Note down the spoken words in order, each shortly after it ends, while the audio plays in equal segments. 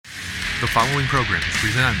The following program is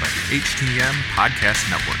presented by the HTM Podcast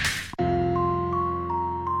Network.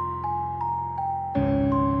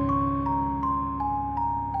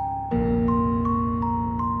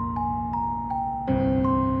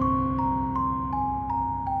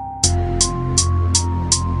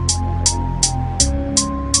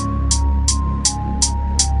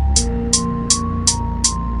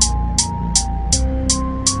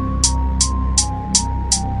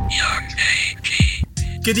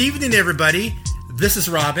 Good evening, everybody. This is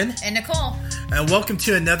Robin. And Nicole. And welcome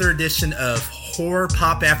to another edition of Horror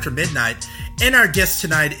Pop After Midnight. And our guest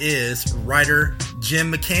tonight is writer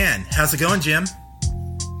Jim McCann. How's it going, Jim?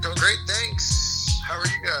 Going great, thanks. How are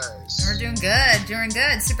you guys? We're doing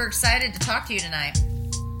good. Super excited to talk to you tonight.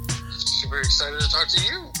 Super excited to talk to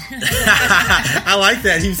you. I like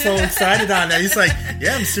that. He's so excited on that. He's like,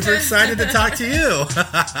 yeah, I'm super excited to talk to you.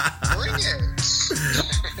 Bring it.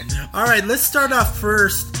 All right, let's start off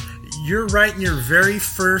first. You're writing your very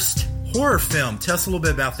first horror film. Tell us a little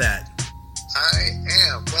bit about that. I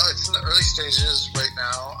am. Well, it's in the early stages right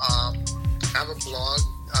now. I have a blog,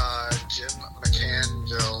 Jim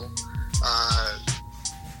McCannville,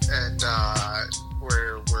 and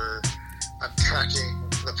where I'm tracking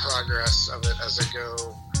the progress of it as I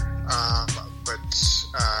go. But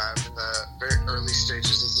I'm in the very early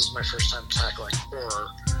stages. This is my first time tackling horror.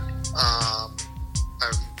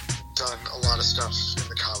 I've done a lot of stuff in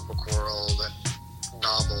the comic book world and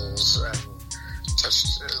novels and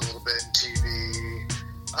touched a little bit in TV,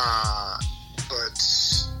 but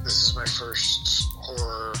this is my first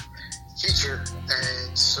horror feature,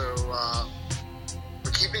 and so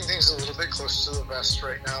we're keeping things a little bit close to the vest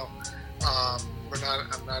right now.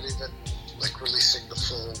 I'm not even releasing the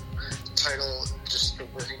full title. Just the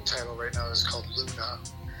working title right now is called Luna.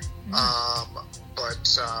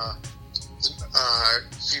 But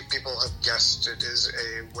few people have guessed it is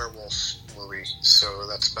a werewolf movie, so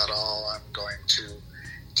that's about all I'm going to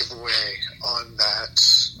give away on that.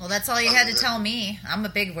 Well, that's all you had to tell me. I'm a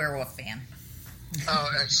big werewolf fan.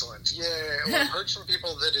 Oh, excellent! Yeah. Well, I've heard from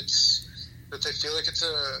people that they feel like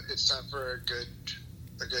it's time for a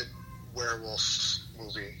good werewolf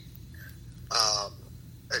movie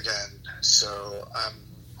again. So I'm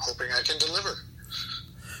hoping I can deliver.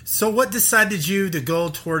 So what decided you to go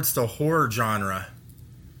towards the horror genre?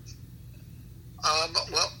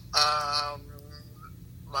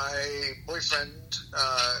 My boyfriend,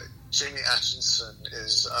 Jamie Atchison,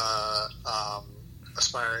 is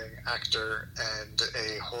aspiring actor and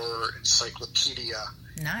a horror encyclopedia.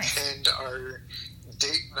 Nice. And our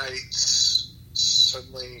date nights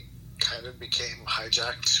suddenly kind of became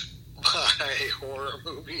hijacked by horror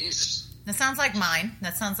movies. That sounds like mine.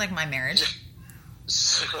 That sounds like my marriage.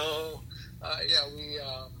 So,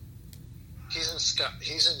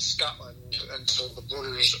 he's in Scotland until the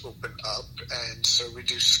borders open up, and so we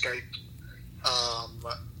do Skype.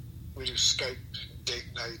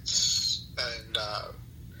 Date nights and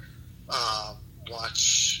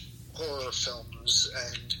watch horror films,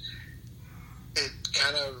 and it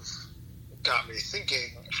kind of got me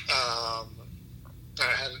thinking. I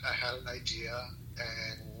had an idea,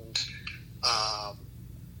 and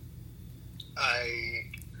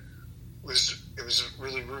it was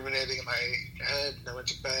really ruminating in my head, and I went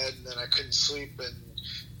to bed, and then I couldn't sleep, and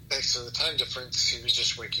thanks to the time difference, he was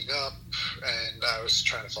just waking up, and I was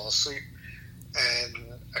trying to fall asleep, and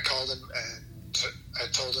I called him, and I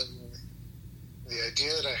told him the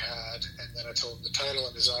idea that I had, and then I told him the title,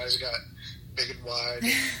 and his eyes got big and wide.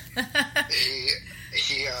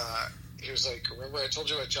 He was like, remember I told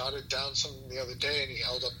you I jotted down something the other day, and he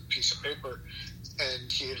held up a piece of paper,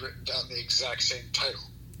 and he had written down the exact same title.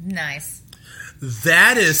 Nice.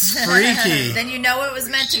 That is freaky. Then you know it was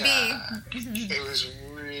meant to be. It was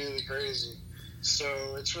really crazy.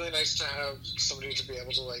 So it's really nice to have somebody to be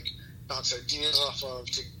able to bounce ideas off of,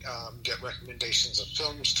 to get recommendations of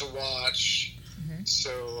films to watch. Mm-hmm.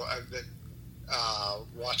 So I've been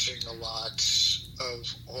watching a lot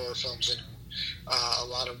of horror films and a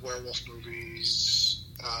lot of werewolf movies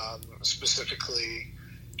specifically,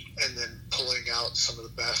 and then pulling out some of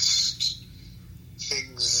the best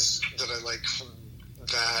things that I like from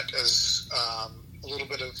that as a little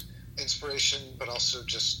bit of inspiration, but also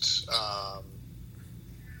just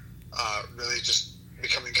really just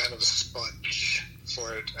becoming kind of a sponge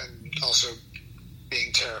for it, and also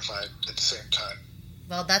being terrified at the same time.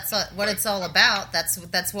 Well, that's what it's all about. That's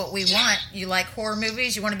what we want. You like horror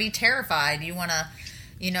movies? You want to be terrified. You want to,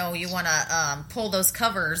 pull those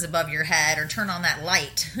covers above your head or turn on that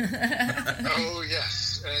light. Oh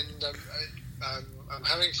yes, and I'm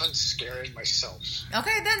having fun scaring myself.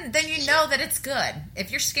 Okay, then you know that it's good.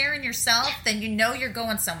 If you're scaring yourself, then you know you're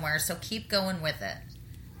going somewhere. So keep going with it.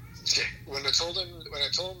 When I told him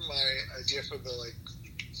my idea for the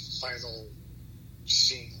final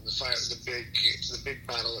scene, the big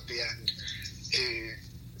battle at the end,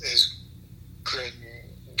 his grin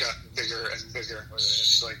got bigger and bigger, and was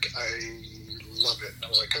just like, I love it. And I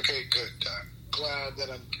was like, okay, good. I'm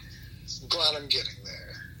glad I'm getting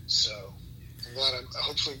there. So I'm glad I'm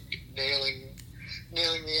hopefully nailing the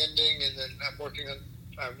ending, and then I've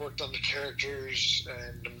worked on the characters,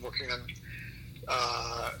 and I'm working on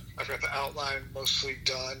I've got the outline mostly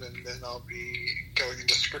done, and then I'll be going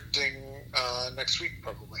into scripting next week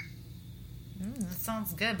probably. That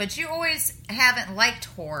sounds good. But you always haven't liked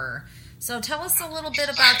horror, so tell us a little bit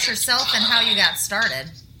about yourself and how you got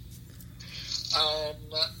started.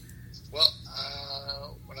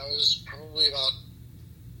 When I was probably about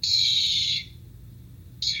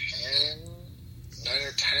 9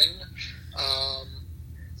 or 10, I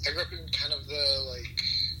grew up in kind of the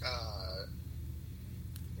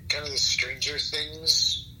Stranger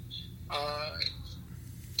Things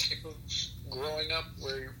type of growing up,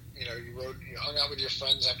 where you hung out with your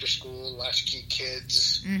friends after school, latchkey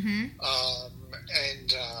kids, and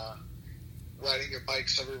riding your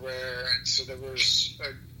bikes everywhere. And so there was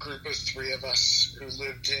a group of 3 of us who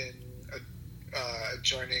lived in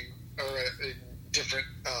adjoining or in different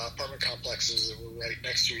apartment complexes that were right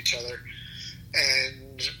next to each other.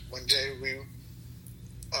 And one day we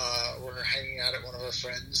were hanging out at one of our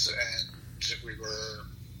friends, and we were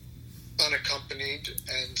unaccompanied.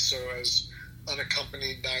 And so, as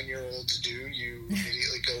unaccompanied 9-year-olds do, you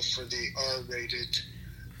immediately go for the R-rated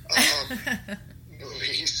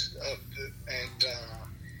movies, and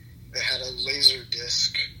they had a laser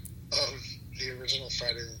disc of the original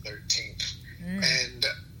Friday the 13th, and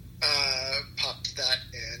popped that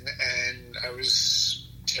in, and I was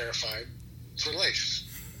terrified for life.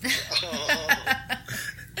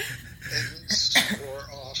 And swore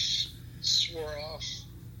off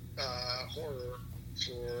horror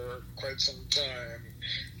for quite some time.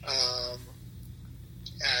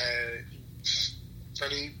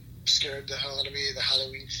 Freddy scared the hell out of me. The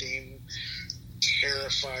Halloween theme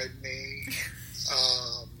terrified me.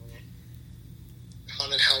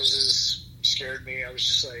 Haunted houses scared me. I was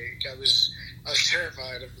just like, I was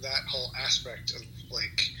terrified of that whole aspect of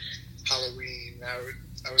Halloween. I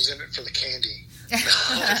was in it for the candy,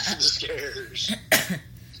 not for the scares.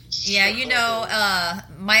 Yeah,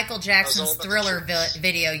 Michael Jackson's Thriller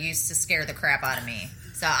video used to scare the crap out of me.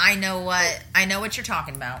 So I know what you're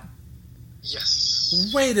talking about.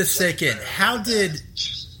 Yes. Wait a second. How did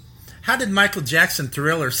Michael Jackson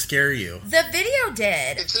Thriller scare you? The video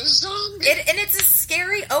did. It's a zombie. And it's a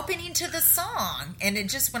scary opening to the song. And it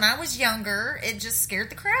just, when I was younger, it just scared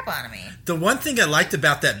the crap out of me. The one thing I liked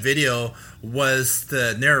about that video was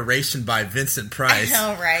the narration by Vincent Price.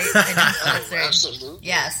 I know, right? Absolutely.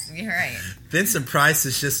 Yes, you're right. Vincent Price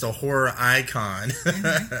is just a horror icon.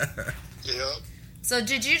 Yeah. So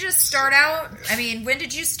did you just start out, when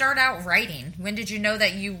did you start out writing? When did you know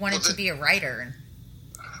that you wanted to be a writer?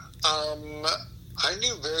 I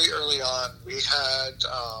knew very early on. We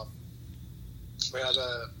had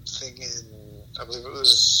a thing in, I believe it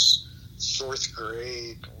was 4th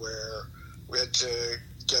grade, where we had to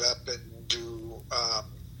get up and do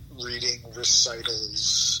reading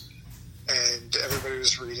recitals, and everybody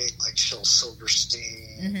was reading Shel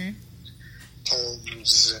Silverstein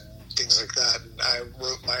poems and things like that. And I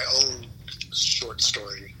wrote my own short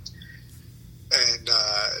story, and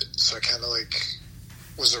so I kind of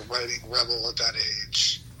was a writing rebel at that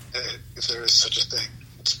age, if there is such a thing.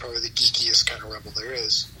 It's probably the geekiest kind of rebel there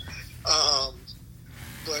is.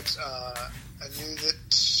 But I knew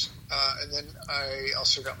that, and then I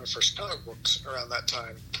also got my first comic books around that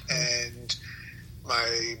time, and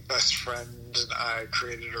my best friend and I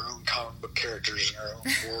created our own comic book characters in our own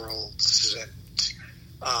worlds, and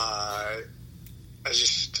I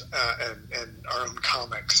just and our own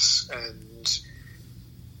comics, and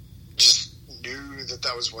just knew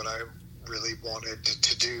that was what I really wanted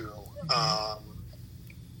to do.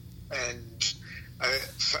 And I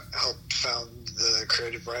helped found the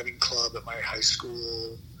Creative Writing Club at my high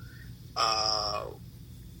school, and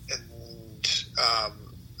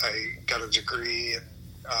I got a degree in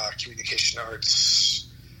communication arts,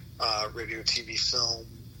 radio, TV, film,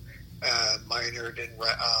 minored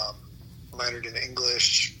in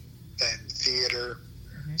English and theater.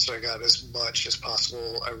 So I got as much as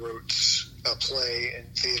possible. I wrote a play in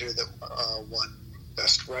theater that won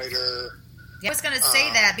Best Writer. Yeah, I was going to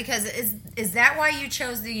say that because is that why you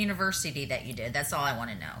chose the university that you did? That's all I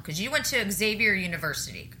want to know. Because you went to Xavier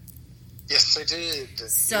University. Yes, I did.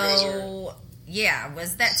 So, yeah,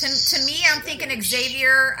 was that to me? I'm thinking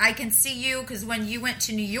Xavier. I can see you because when you went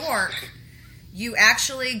to New York, you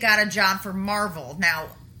actually got a job for Marvel. Now,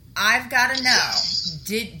 I've got to know. Yes.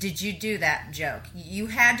 Did you do that joke? You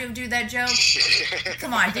had to do that joke?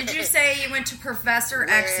 Come on. Did you say you went to Professor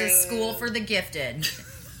X's School for the Gifted?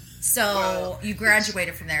 So you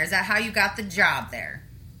graduated from there. Is that how you got the job there?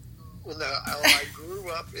 Well, no. I grew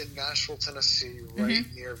up in Nashville, Tennessee, right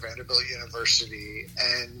near Vanderbilt University,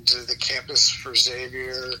 and the campus for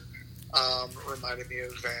Xavier reminded me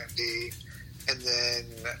of Vandy. And then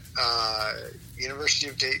University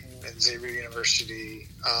of Dayton and Xavier University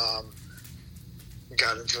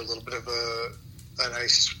got into a little bit of a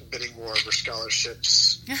nice bidding war over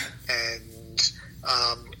scholarships. And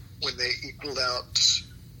when they equaled out,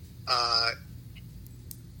 I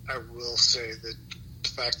will say that the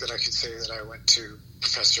fact that I can say that I went to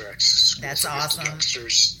Professor X's School That's for awesome.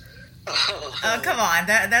 Youngsters. Oh, come on.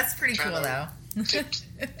 That's pretty cool, though. tipped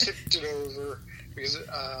it over. Because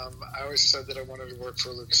I always said that I wanted to work for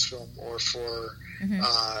Lucasfilm or for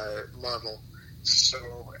Marvel. So,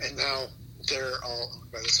 and now they're all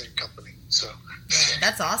owned by the same company. So, Yeah,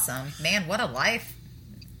 that's awesome, man. What a life!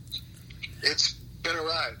 it's been a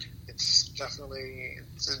ride. It's definitely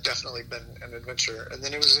been an adventure. And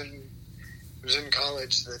then it was in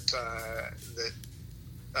college that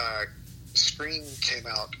Scream came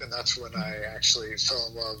out, and that's when I actually fell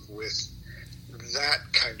in love with that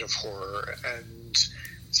kind of horror and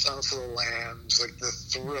Silence of the Lambs, like the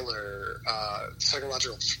thriller,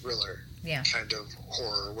 psychological thriller kind of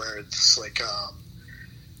horror, where it's like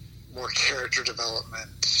more character development.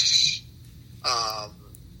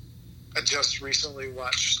 I just recently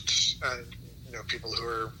watched, people who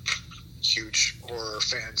are huge horror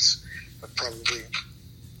fans have probably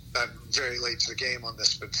I'm very late to the game on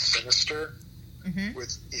this, but Sinister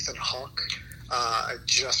with Ethan Hawke. I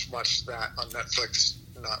just watched that on Netflix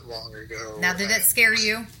not long ago. Now, did that scare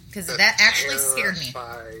you? Because that actually scared me.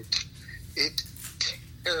 It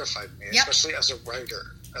terrified me, Yep. especially as a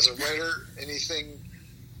writer. As a writer, anything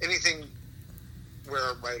where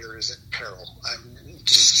a writer is in peril, I'm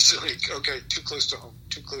just like, okay, too close to home.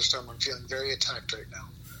 I'm feeling very attacked right now.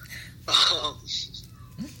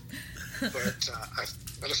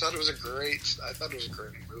 But I thought it was a great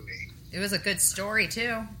movie. It was a good story,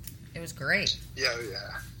 too. It was great. Yeah.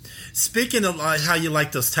 Speaking of how you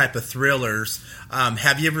like those type of thrillers,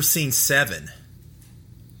 have you ever seen Seven?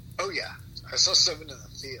 Oh, yeah. I saw Seven in the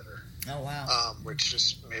theater. Oh, wow. Which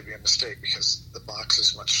is maybe a mistake because the box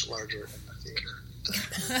is much larger in the theater.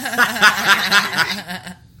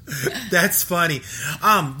 That's funny.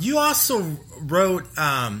 You also wrote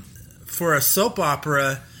for a soap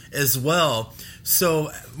opera as well.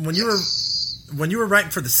 So when you were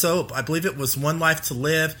writing for the soap, I believe it was One Life to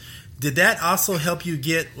Live. Did that also help you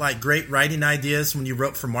get like great writing ideas when you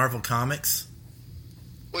wrote for Marvel Comics?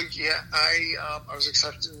 Well, yeah, I was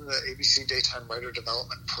accepted in the ABC Daytime Writer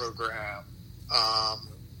Development Program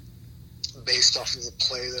based off of the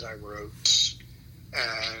play that I wrote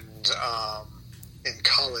and in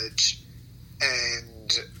college.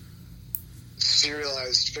 And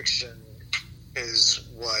serialized fiction is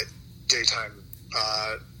what daytime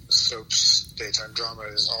soaps, daytime drama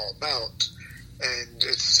is all about. And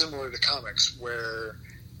it's similar to comics where,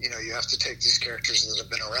 you have to take these characters that have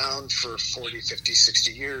been around for 40, 50,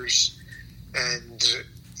 60 years and,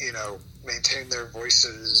 maintain their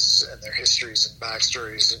voices and their histories and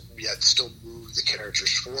backstories and yet still move the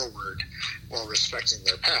characters forward while respecting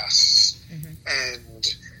their pasts.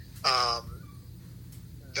 And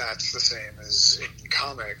that's the same as in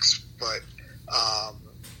comics, but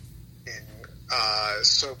in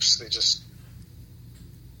soaps, they just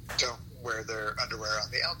don't wear their underwear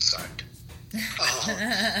on the outside.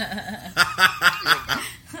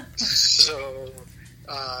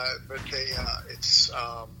 But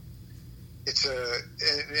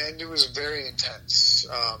and it was very intense.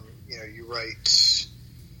 You write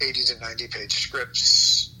 80 to 90 page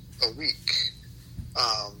scripts a week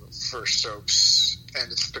for soaps,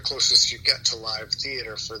 and it's the closest you get to live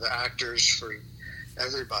theater for the actors, for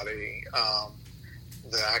everybody.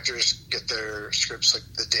 The actors get their scripts like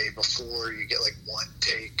the day before. You get like 1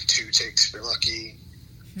 take, 2 takes if you're lucky.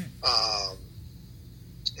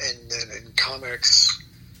 And then in comics,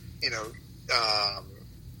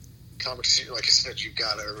 comics, like I said, you've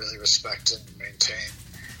got to really respect and maintain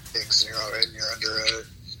things. And you're under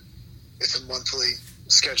it's a monthly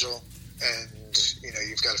schedule, and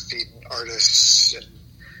you've got to feed artists and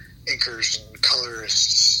inkers and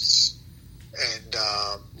colorists and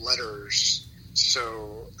letters.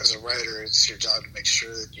 So as a writer, it's your job to make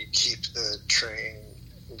sure that you keep the train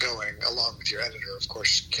going along with your editor. Of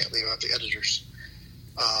course, you can't leave out the editors,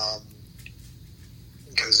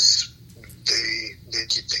 because they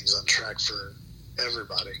keep things on track for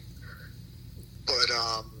everybody. But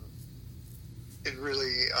it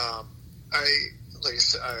really, like I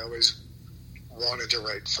said, I always wanted to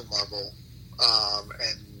write for Marvel,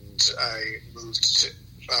 and I moved to,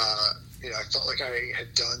 I felt like I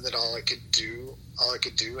had done that all I could do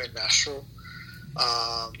in Nashville.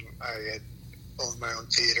 I had owned my own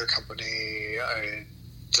theater company. I had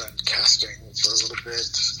done casting for a little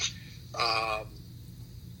bit,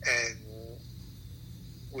 and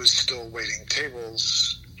was still waiting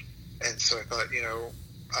tables. And so I thought,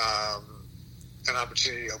 an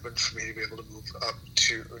opportunity opened for me to be able to move up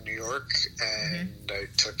to New York, and I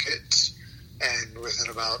took it. And within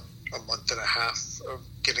about a month and a half of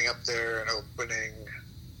getting up there and opening,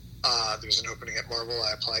 there was an opening at Marvel.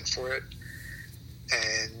 I applied for it,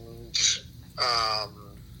 and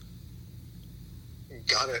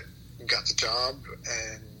got the job,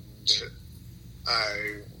 and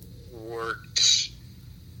I worked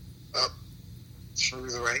up through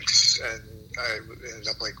the ranks, and I ended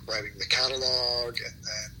up writing the catalog, and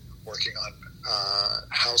then working on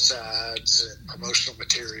house ads and promotional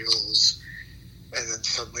materials, and then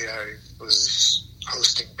suddenly I was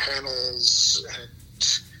hosting panels and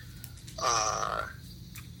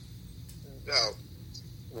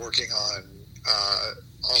working on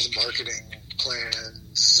all the marketing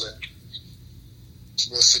plans and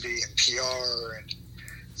publicity and PR, and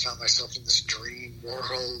found myself in this dream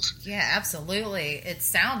world. Yeah, absolutely. It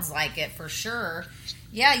sounds like it for sure.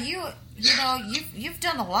 Yeah, you've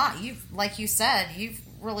done a lot. Like you said, you've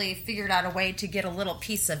really figured out a way to get a little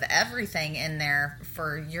piece of everything in there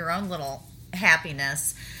for your own little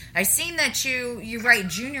happiness. I've seen that you write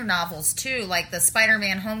junior novels too, like the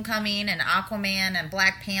Spider-Man Homecoming and Aquaman and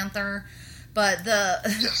Black Panther. But the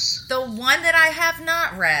one that I have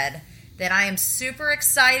not read, that I am super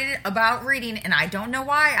excited about reading, and I don't know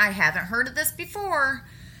why I haven't heard of this before,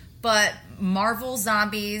 but Marvel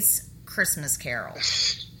Zombies Christmas Carol.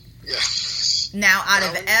 Yes. Now, out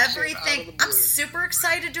of everything, I'm super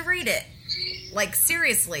excited to read it. Like,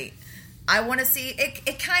 seriously. I want to see it.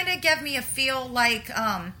 It kind of gave me a feel like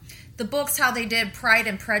the books, how they did Pride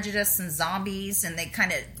and Prejudice and Zombies, and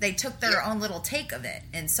they took their own little take of it.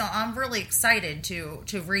 And so I'm really excited to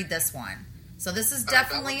read this one. So this is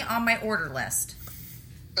definitely on my order list.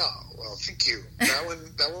 Oh, well, thank you. That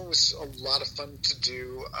one was a lot of fun to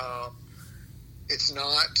do. It's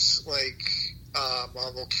not like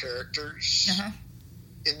Marvel characters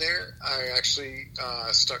in there. I actually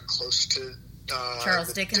stuck close to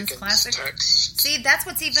Charles Dickens classic text. See, that's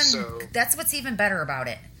what's even better about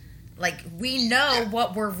it. Like, we know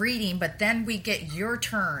what we're reading, but then we get your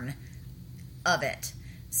turn of it.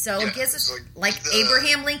 So it gives us like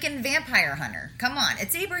Abraham Lincoln Vampire Hunter. Come on,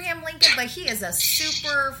 it's Abraham Lincoln, but he is a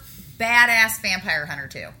super badass vampire hunter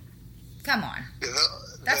too. Come on,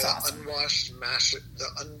 that's awesome. The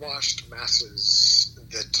unwashed masses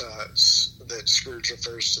that Scrooge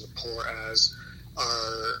refers to the poor as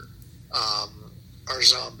are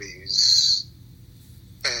zombies,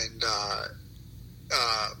 and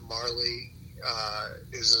Marley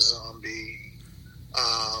is a zombie,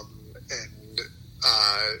 and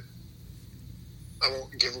I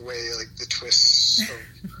won't give away the twists of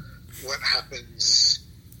what happens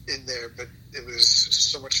in there, but it was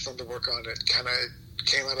so much fun to work on. It kind of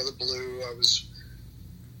came out of the blue.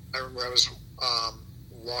 I remember I was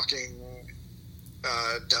walking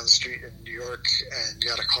down the street in New York and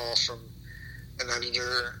got a call from an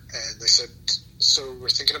editor, and they said, "So we're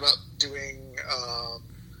thinking about doing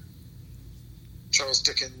Charles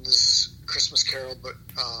Dickens' Christmas Carol, but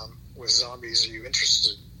with zombies. Are you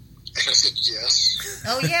interested?" And I said, "Yes."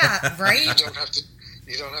 Oh yeah, right. You don't have to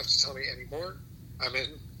tell me anymore. I'm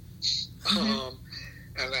in.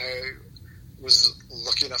 And I was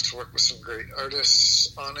lucky enough to work with some great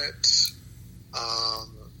artists on it.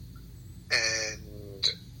 And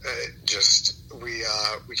we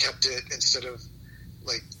kept it, instead of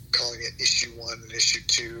calling it issue 1 and issue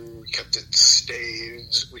 2, we kept it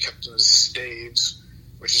staves. We kept them as staves,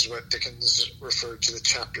 which is what Dickens referred to the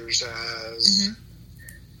chapters as.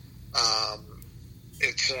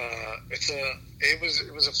 It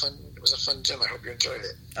was a fun gem. I hope you enjoyed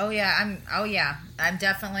it. I'm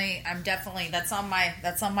definitely that's on my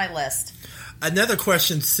list. Another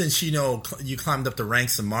question, since you climbed up the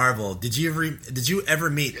ranks of Marvel, did you ever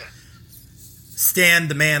meet Stan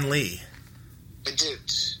the Man Lee? I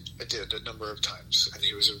did a number of times, and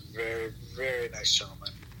he was a very, very nice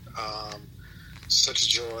gentleman. such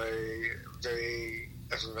joy, very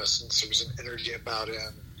effervescent. There was an energy about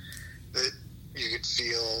him that you could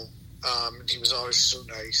feel. He was always so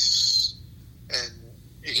nice, and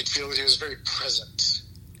you could feel that he was very present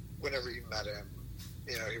whenever you met him.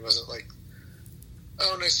 You know, he wasn't like,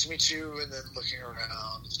 "Oh, nice to meet you," and then looking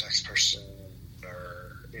around at the next person,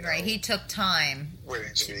 or you know, Right, he took time.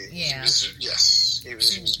 waiting to be. Yeah. He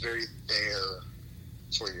was very there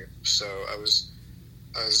for you. So I was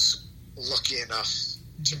lucky enough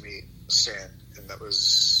to meet Stan, and it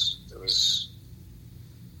was a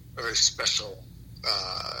very special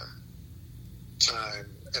time,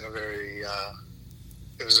 and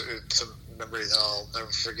it's a memory that I'll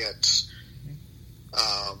never forget.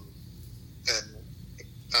 And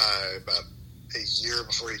about a year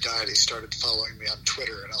before he died, he started following me on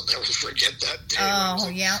Twitter, and I'll never forget that day. Oh,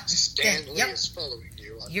 yeah. Stan Lee Yep. is following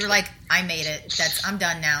you on You're Twitter. like, I made it. I'm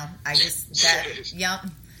done now. Yep.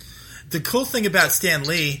 The cool thing about Stan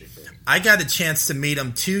Lee, I got a chance to meet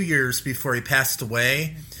him 2 years before he passed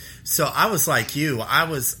away. So I was like you. I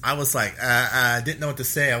was like, I didn't know what to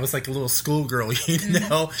say. I was like a little schoolgirl, you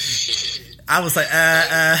know. I was like,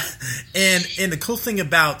 And the cool thing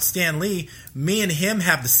about Stan Lee, me and him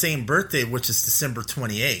have the same birthday, which is December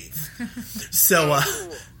 28th.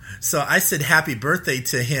 So I said happy birthday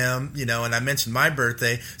to him, you know, and I mentioned my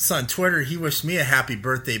birthday. So on Twitter, he wished me a happy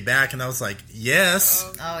birthday back, and I was like, yes.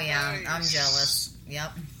 Oh, yeah. Nice. I'm jealous.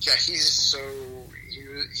 Yep. Yeah, he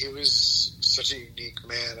was such a unique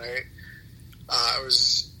man. I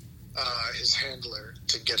was his handler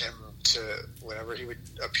to get him to, whenever he would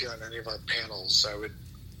appear on any of our panels, I would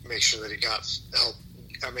make sure that he got help.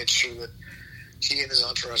 I made sure that he and his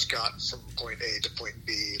entourage got from point A to point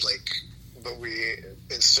B, but we,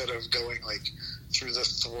 instead of going like through the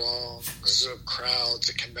throngs of crowds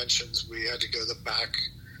at conventions, we had to go the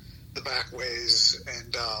back ways,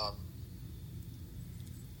 and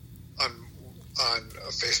on a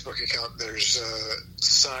Facebook account, there's a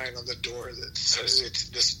sign on the door that says it's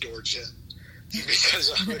this door gin, because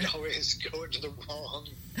I would always go into the wrong.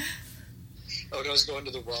 I would always go into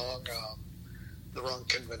the wrong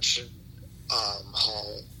convention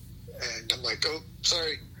hall, and I'm like, oh,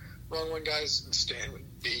 sorry, wrong one, guys. And Stan would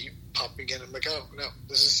be popping in. I'm like, oh no,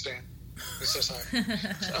 this is Stan. He says hi.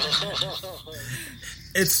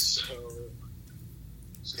 It's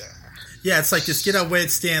So, yeah. Yeah, it's like, just get away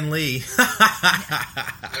at Stan Lee.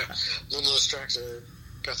 Little distracted.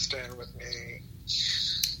 Got Stan with me.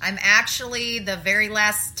 I'm actually, the very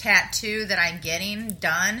last tattoo that I'm getting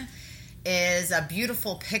done is a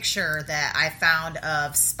beautiful picture that I found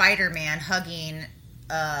of Spider-Man hugging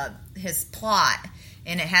his plot,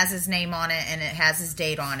 and it has his name on it, and it has his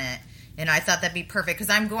date on it. And I thought that'd be perfect,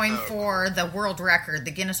 because I'm going for the world record,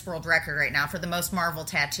 the Guinness World Record right now, for the most Marvel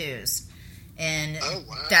tattoos. And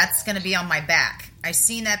that's going to be on my back. I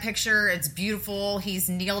seen that picture. It's beautiful. He's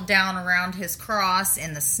kneeled down around his cross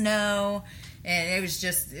in the snow, and it was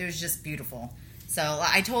just beautiful. So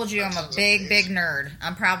I told you, I'm a big nerd.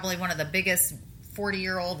 I'm probably one of the biggest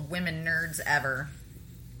 40-year-old women nerds ever.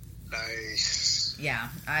 Nice. Yeah,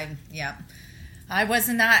 I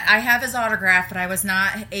have his autograph, but I was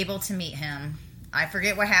not able to meet him. I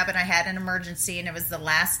forget what happened. I had an emergency, and it was the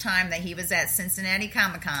last time that he was at Cincinnati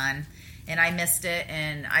Comic-Con, and I missed it,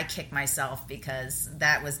 and I kicked myself, because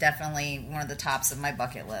that was definitely one of the tops of my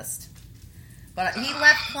bucket list. But he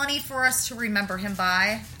left plenty for us to remember him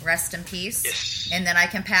by. Rest in peace. Yes. And then I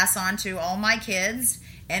can pass on to all my kids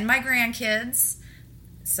and my grandkids.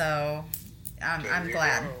 So I'm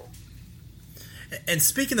glad. And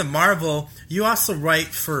speaking of Marvel, you also write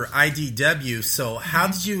for IDW. So how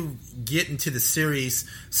did you get into the series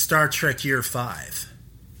Star Trek Year 5?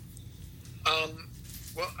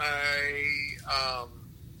 Well, I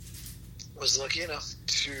was lucky enough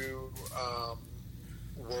to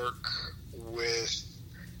work with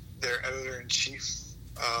their editor-in-chief,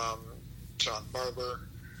 John Barber,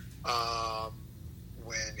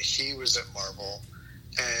 when he was at Marvel,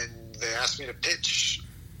 and they asked me to pitch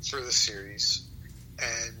for the series.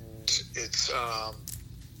 And it's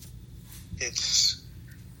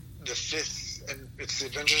the fifth, and it's the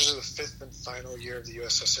adventures of the fifth and final year of the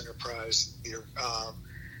USS Enterprise,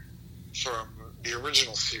 from the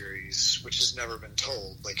original series, which has never been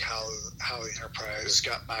told, like how the Enterprise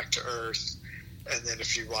got back to Earth. And then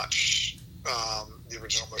if you watch the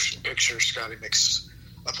original motion picture, Scotty makes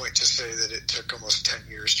a point to say that it took almost 10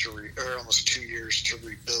 years or almost 2 years to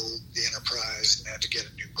rebuild the Enterprise, and had to get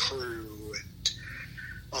a new crew and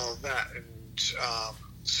all of that. And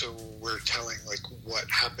so we're telling like what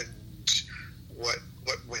happened, what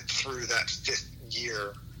went through that fifth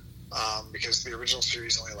year, because the original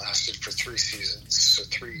series only lasted for 3 seasons, so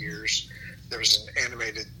 3 years. there was an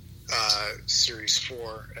animated Series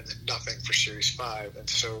 4 and then nothing for Series 5. And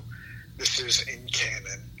so this is in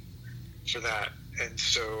canon for that. And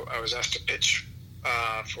so I was asked to pitch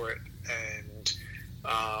for it. And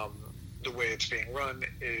the way it's being run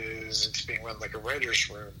is it's being run like a writer's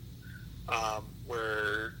room,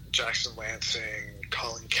 where Jackson Lansing and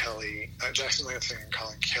Colin Kelly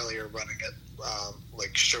are running it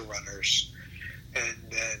like showrunners. And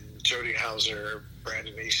then Jody Hauser,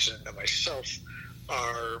 Brandon Easton, and myself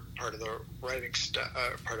are part of the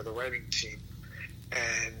writing team.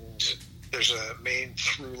 And there's a main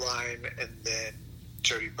through line, and then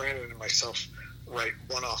Jody, Brandon, and myself write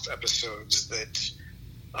one-off episodes that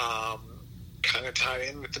kind of tie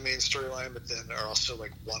in with the main storyline, but then are also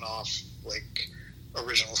like one-off, like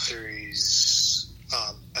original series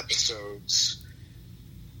episodes.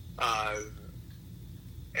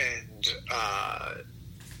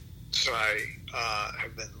 So I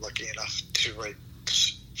have been lucky enough to write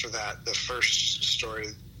for that. The first story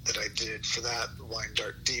that I did for that, Wine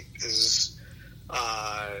Dark Deep, is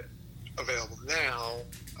available now.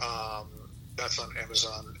 That's on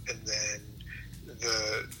Amazon. And then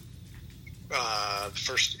the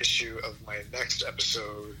first issue of my next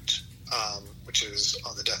episode, which is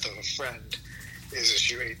on the death of a friend, is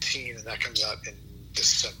issue 18, and that comes out in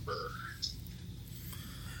December.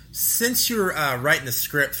 Since you're writing the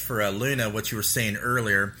script for Luna, what you were saying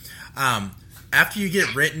earlier, after you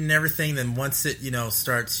get written and everything, then once it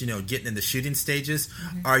starts getting in the shooting stages,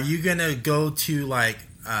 are you gonna go to like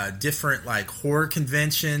different like horror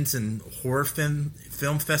conventions and horror film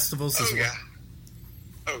festivals as well?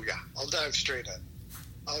 Oh yeah, I'll dive straight in.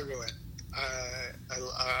 I'll go in.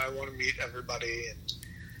 I want to meet everybody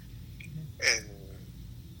and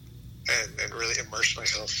really immerse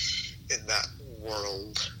myself in that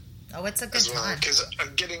world. Oh, it's a good time. Because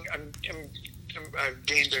I've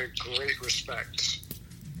gained a great respect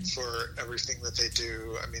for everything that they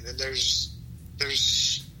do. I mean, and there's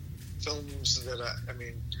films that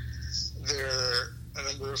there are a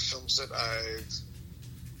number of films that I've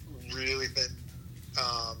really been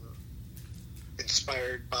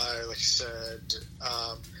inspired by. Like I said,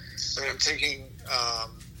 I'm taking.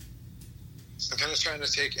 I'm kind of trying to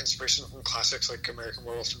take inspiration from classics like American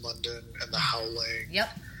Werewolf in London and The Howling. Yep.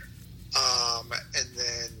 And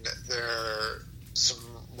then there are some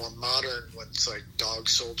more modern ones like Dog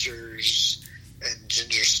Soldiers and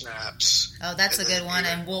Ginger Snaps. Oh, that's a good one.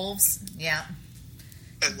 And Wolves. Yeah.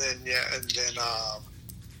 And then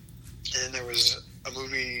there was a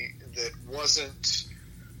movie that wasn't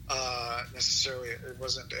necessarily, it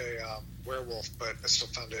wasn't a werewolf, but I still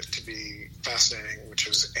found it to be fascinating, which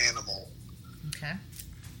was Animal. Okay.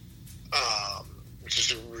 Which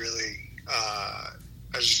is a really,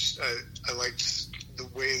 I liked the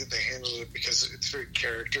way that they handled it because it's very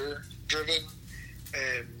character driven,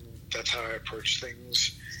 and that's how I approach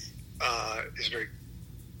things. Is very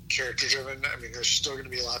character driven. I mean, there's still going to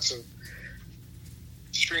be lots of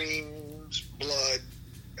screams, blood,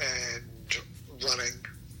 and running,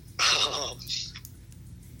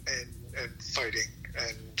 and fighting,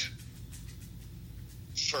 and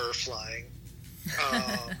fur flying.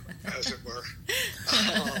 As it were.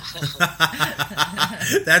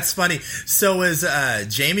 That's funny. So is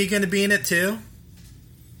Jamie going to be in it too?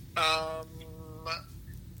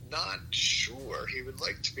 Not sure. He would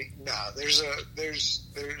like to be. No, there's a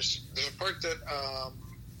part that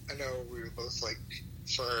I know we would both like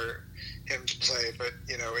for him to play, but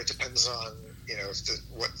it depends on if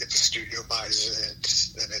the studio buys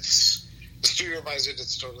it. Then it's the studio buys it.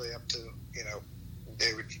 It's totally up to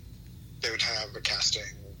they would have a casting,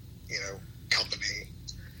 company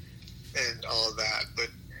and all of that.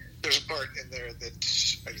 But there's a part in there that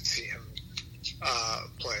I could see him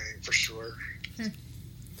playing for sure.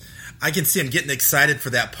 I can see him getting excited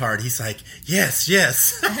for that part. He's like, yes.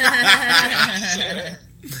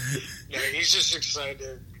 No, he's just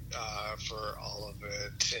excited for all of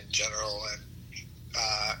it in general,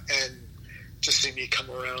 and to see me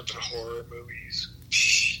come around to horror movies.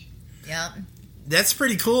 Yeah. That's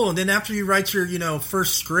pretty cool. And then after you write your,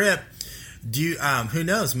 first script, do you, who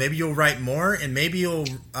knows? Maybe you'll write more, and maybe you'll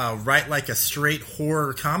write like a straight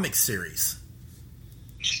horror comic series.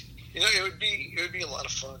 It would be a lot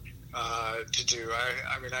of fun to do.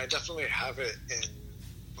 I mean, I definitely have it in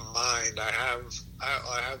mind. I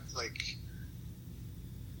have like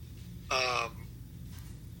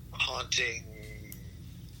haunting,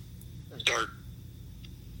 dark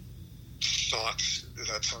thoughts.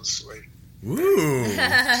 That sounds like. Ooh. No,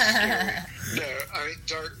 I mean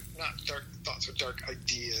not dark thoughts, but dark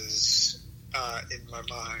ideas in my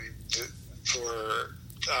mind for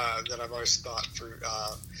that I've always thought for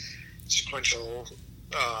sequential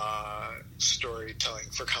storytelling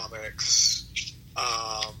for comics.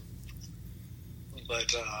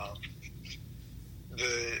 But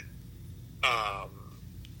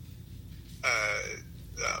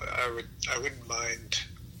I wouldn't mind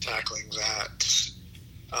tackling that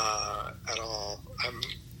at all. I'm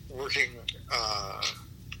working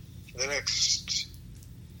the next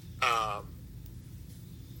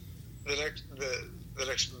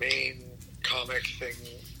main comic thing.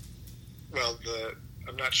 Well,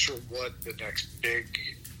 I'm not sure what the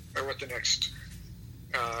next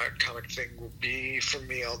comic thing will be for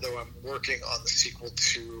me, although I'm working on the sequel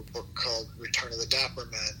to a book called Return of the Dapper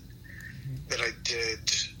Men that I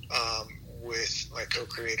did with my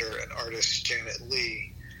co-creator and artist Janet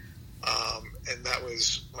Lee, and that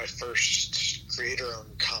was my first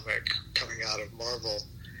creator-owned comic coming out of Marvel,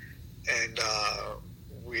 and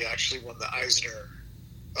we actually won the Eisner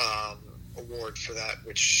award for that,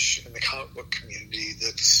 which in the comic book community,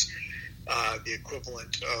 that's the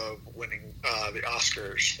equivalent of winning the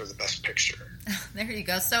Oscars for the Best Picture. There you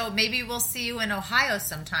go. So maybe we'll see you in Ohio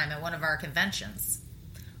sometime at one of our conventions,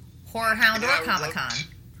 Horror Hound or Comic Con.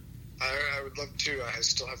 I would love to. I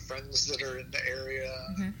still have friends that are in the area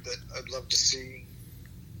that I'd love to see.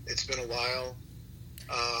 It's been a while.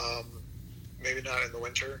 Maybe not in the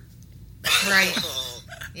winter. Right.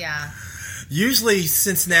 Yeah. Usually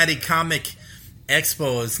Cincinnati Comic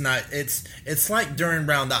Expo is not, it's like during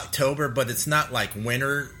around October, but it's not like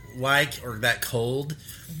winter like or that cold.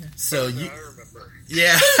 So I remember.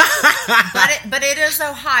 Yeah. but it is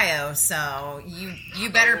Ohio, so you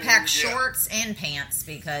better pack shorts and pants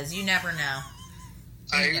because you never know.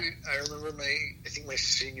 I remember my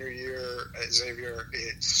senior year at Xavier,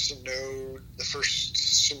 it snowed. The first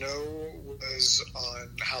snow was on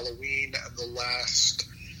Halloween, and the last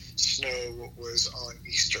snow was on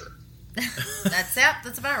Easter. That's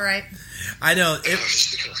about right. I know.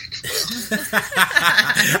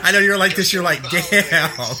 I know you're like this. You're like,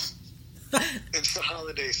 damn. It's the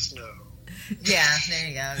holiday snow. Yeah, there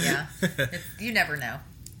you go. Yeah, you never know.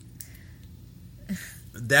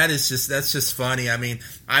 That's just funny. I mean,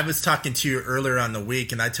 I was talking to you earlier on the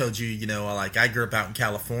week, and I told you, like I grew up out in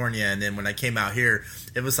California, and then when I came out here,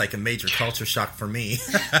 it was like a major culture shock for me.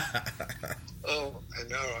 Oh, I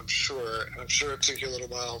know. I'm sure. I'm sure it took you a little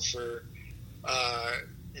while for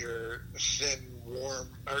your thin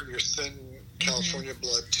California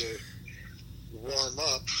blood to warm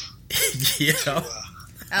up. Yeah.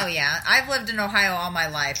 Oh yeah, I've lived in Ohio all my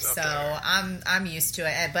life, so I'm used to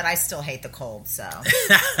it. But I still hate the cold. So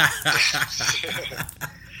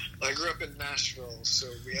I grew up in Nashville, so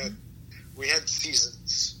we had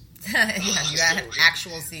seasons. Yeah, you had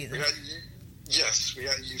actual seasons. We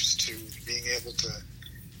got used to being able to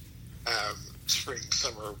have spring,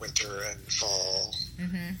 summer, winter, and fall.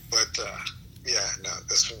 Mm-hmm. But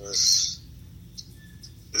this one was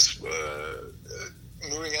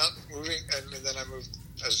moving, and then I moved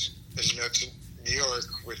as you know, to New York,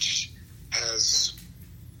 which has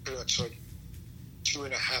pretty much like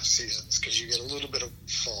 2.5 seasons because you get a little bit of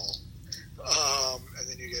fall, and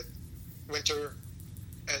then you get winter,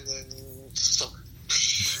 and then summer.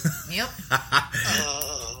 Yep.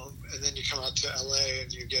 And then you come out to LA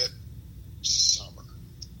and you get summer.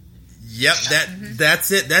 Yep,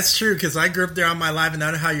 that's it. That's true because I grew up there all my life, and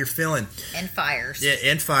I know how you're feeling. And fires. Yeah,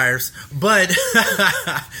 and fires. But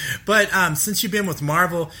since you've been with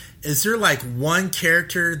Marvel, is there like one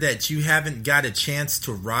character that you haven't got a chance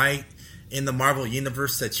to write in the Marvel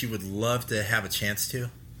universe that you would love to have a chance to?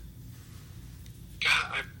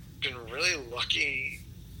 God, I've been really lucky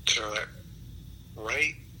to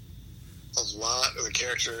write a lot of the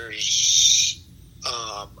characters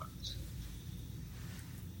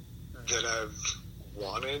that I've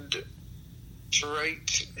wanted to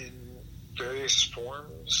write in various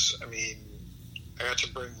forms. I mean, I got to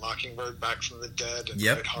bring Mockingbird back from the dead and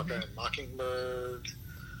write Hawkeye and Mockingbird.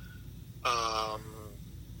 I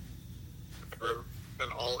wrote an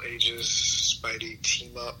all ages Spidey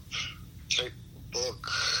team up type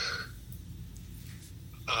book.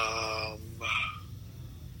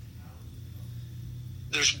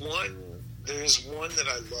 There's one that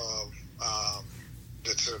I love.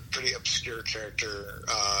 That's a pretty obscure character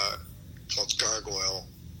called Gargoyle.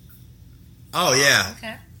 Oh yeah.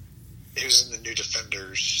 Okay. He was in the New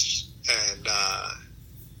Defenders and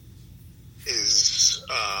is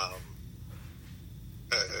an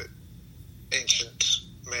ancient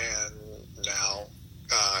man now,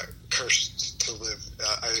 cursed to live.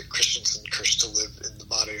 Isaac Christensen cursed to live in the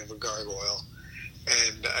body of a gargoyle,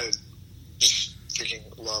 and I just freaking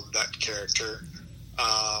love that character.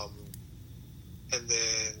 And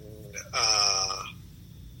then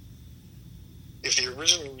if the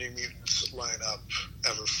original New Mutants lineup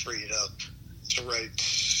ever freed up to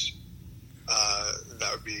write,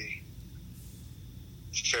 that would be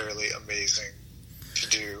fairly amazing to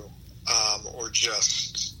do, or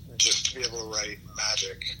just to be able to write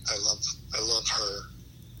Magic. I love her.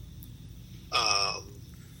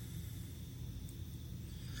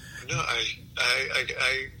 No, I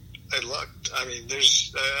loved. I mean,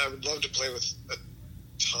 I would love to play with a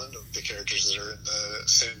ton of the characters that are in the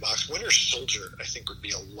sandbox. Winter Soldier, I think, would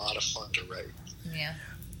be a lot of fun to write. Yeah.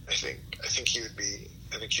 I think he would be.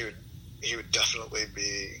 I think he would definitely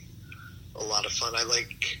be a lot of fun. I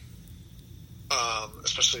like,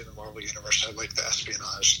 especially in the Marvel universe, I like the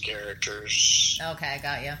espionage characters. Okay,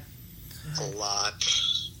 got you. A lot.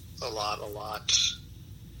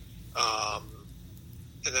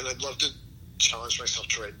 And then I'd love to challenge myself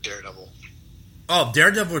to write Daredevil. Oh,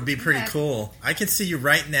 Daredevil would be pretty cool. I can see you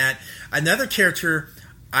writing that. Another character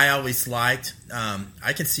I always liked,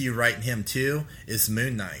 I can see you writing him too, is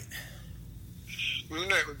Moon Knight. Moon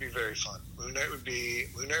Knight would be very fun. Moon Knight would be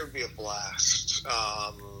a blast.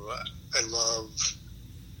 I love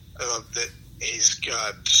that he's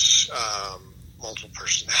got multiple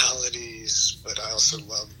personalities, but I also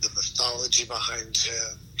love the mythology behind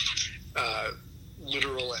him,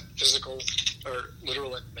 literal and physical, or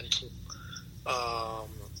literal and mental.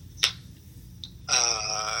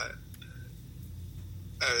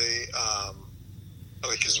 I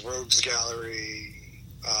like his rogues gallery.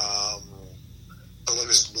 I love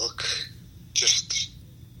his look, just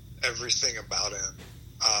everything about him.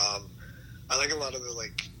 I like a lot of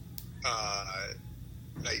the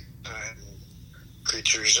nighttime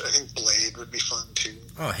creatures. I think Blade would be fun too.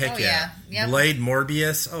 Oh heck yeah. Yep. Blade,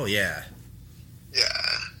 Morbius. Oh yeah.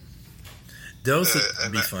 Yeah. Those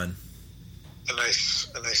would be fun. A nice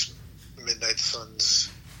Midnight Suns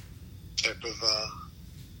type of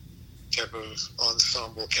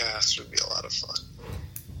ensemble cast would be a lot of fun.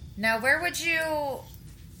 Now, where would you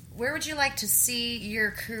like to see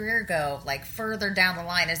your career go? Like further down the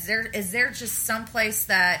line, is there just some place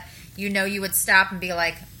that you would stop and be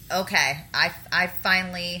like, okay, I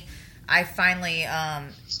finally,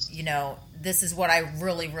 this is what I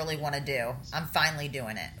really, really want to do. I'm finally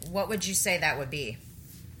doing it. What would you say that would be?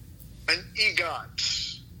 An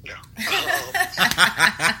EGOT. No.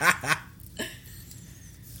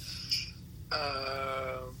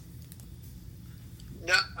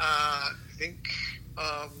 No, I think,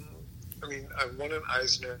 I won an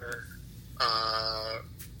Eisner,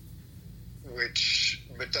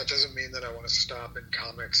 but that doesn't mean that I want to stop in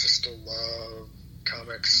comics. I still love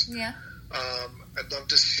comics. Yeah. I'd love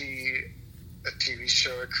to see a TV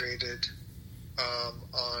show I created,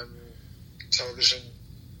 on television.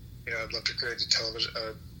 I'd love to create a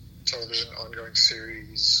television ongoing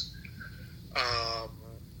series.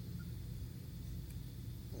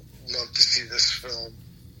 Love to see this film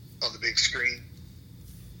on the big screen,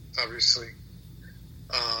 obviously.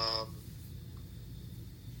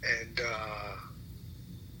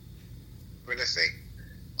 I think,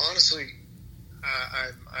 honestly,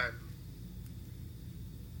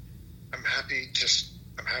 I'm happy.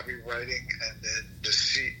 I'm happy writing, and then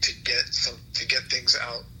to get things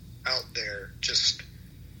out there, just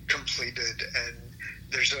completed. And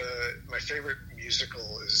there's my favorite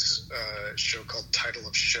musical is a show called Title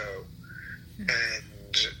of Show, and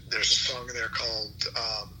there's a song in there called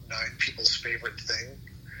Nine People's Favorite Thing,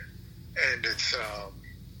 and it's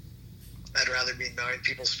I'd rather be 9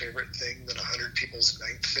 people's favorite thing than 100 people's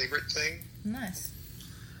 9th favorite thing. Nice.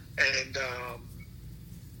 And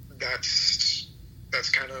that's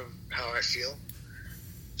kind of how I feel.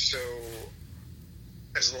 So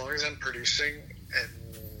as long as I'm producing and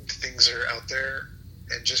things are out there,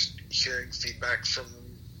 and just hearing feedback from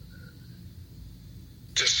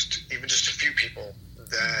even just a few people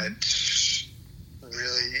that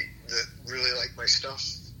really like my stuff,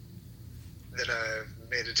 that I've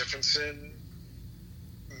made a difference in,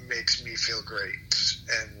 makes me feel great,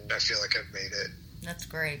 and I feel like I've made it. That's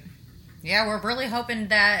great. Yeah, we're really hoping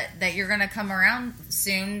that you're going to come around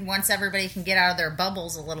soon once everybody can get out of their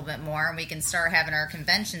bubbles a little bit more and we can start having our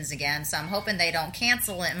conventions again. So I'm hoping they don't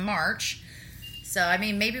cancel it in March. So,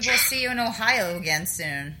 maybe we'll see you in Ohio again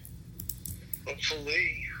soon.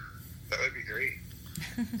 Hopefully. That would be great.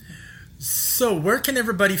 So where can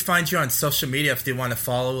everybody find you on social media if they want to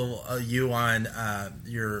follow you on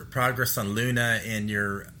your progress on Luna and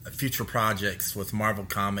your future projects with Marvel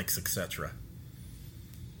Comics, etc.?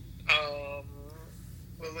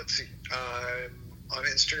 Well, let's see. I'm on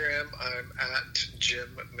Instagram. I'm at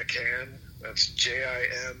Jim McCann. That's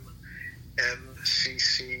JIMMCCANN.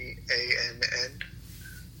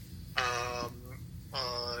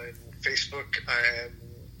 On On Facebook, I am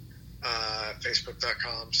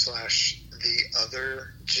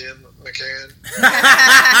facebook.com/theotherjim McCann.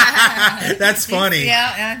 That's funny.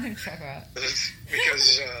 Yeah, I can check that. Because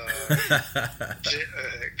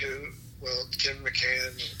Jim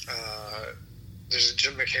McCann, there's a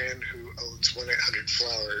Jim McCann who owns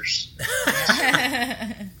 1-800-Flowers.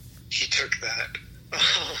 He took that.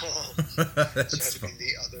 That's so that'd be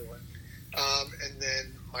the other one. And then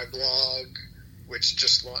my blog, which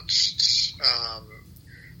just launched,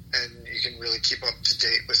 and you can really keep up to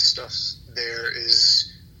date with stuff there,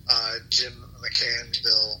 is Jim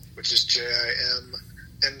McCannville, which is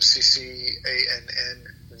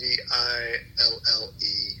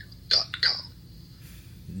JimMcCannVille.com.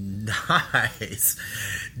 Nice.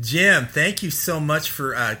 Jim, thank you so much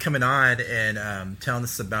for coming on and telling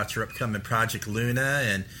us about your upcoming Project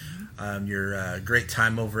Luna and your great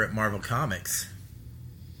time over at Marvel Comics.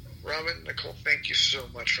 Robin, Nicole, thank you so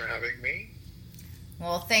much for having me.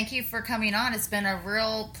 Well, thank you for coming on. It's been a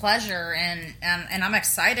real pleasure, and I'm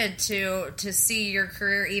excited to see your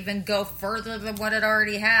career even go further than what it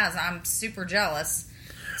already has. I'm super jealous.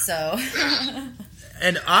 So,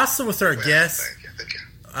 and also with our guests, thank you.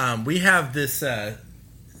 We have this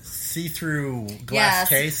see-through glass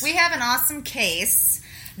case. We have an awesome case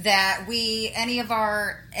that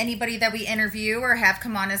anybody that we interview or have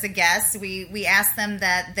come on as a guest, we ask them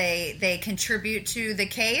that they contribute to the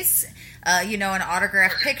case, an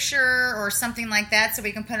autographed picture or something like that, so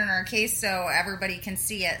we can put it in our case so everybody can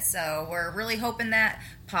see it. So we're really hoping that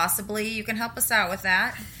possibly you can help us out with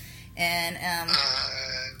that. And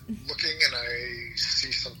looking, and I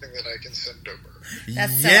see something that I can send over.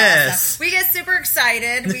 That's so yes. awesome. We get super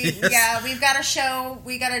excited. Yes. We've got a show.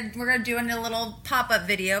 We're gonna do a little pop-up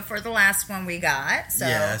video for the last one we got. So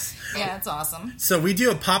Yes. yeah, it's awesome. So we do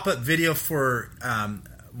a pop-up video for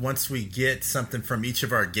once we get something from each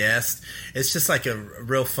of our guests. It's just like a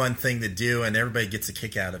real fun thing to do, and everybody gets a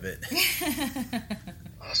kick out of it.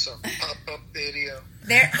 Awesome. Pop-up video.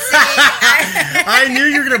 There. See, I knew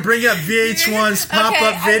you were going to bring up VH1's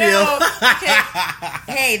pop-up video. Okay.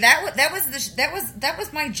 Hey, that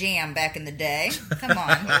was my jam back in the day. Come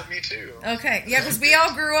on. Oh, me too. Okay, yeah, because we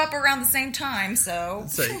all grew up around the same time, so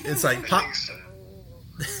It's like pop. I think so.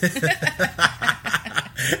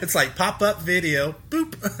 It's like pop-up video,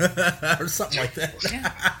 boop, or something like that.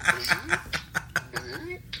 yeah.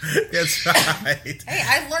 That's right. Hey,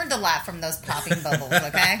 I learned a lot from those popping bubbles.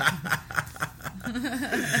 Okay.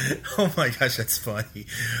 Oh my gosh, that's funny.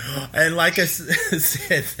 And like I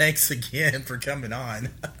said, thanks again for coming on.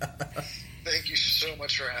 Thank you so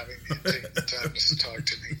much for having me and taking the time to talk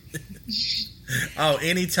to me. Oh,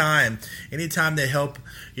 anytime to help,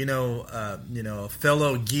 a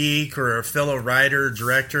fellow geek or a fellow writer,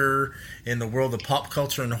 director in the world of pop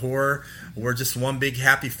culture and horror. We're just one big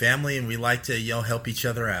happy family, and we like to, help each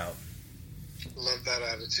other out. Love that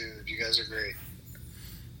attitude. You guys are great.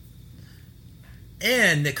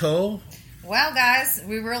 And Nicole. Well, guys,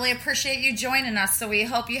 we really appreciate you joining us. So we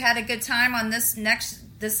hope you had a good time on this next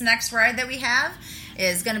ride that we have.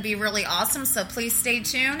 Is going to be really awesome. So please stay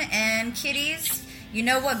tuned. And kiddies, you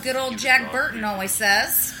know what good old Jack Burton always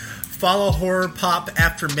says. Follow Horror Pop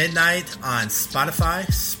After Midnight on Spotify,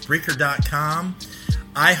 Spreaker.com,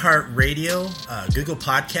 iHeartRadio, Google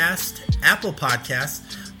Podcast, Apple Podcast,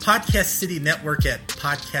 Podcast City Network at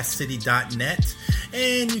podcastcity.net,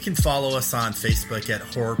 and you can follow us on Facebook at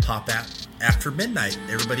Horror Pop After Midnight.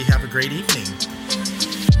 Everybody have a great evening.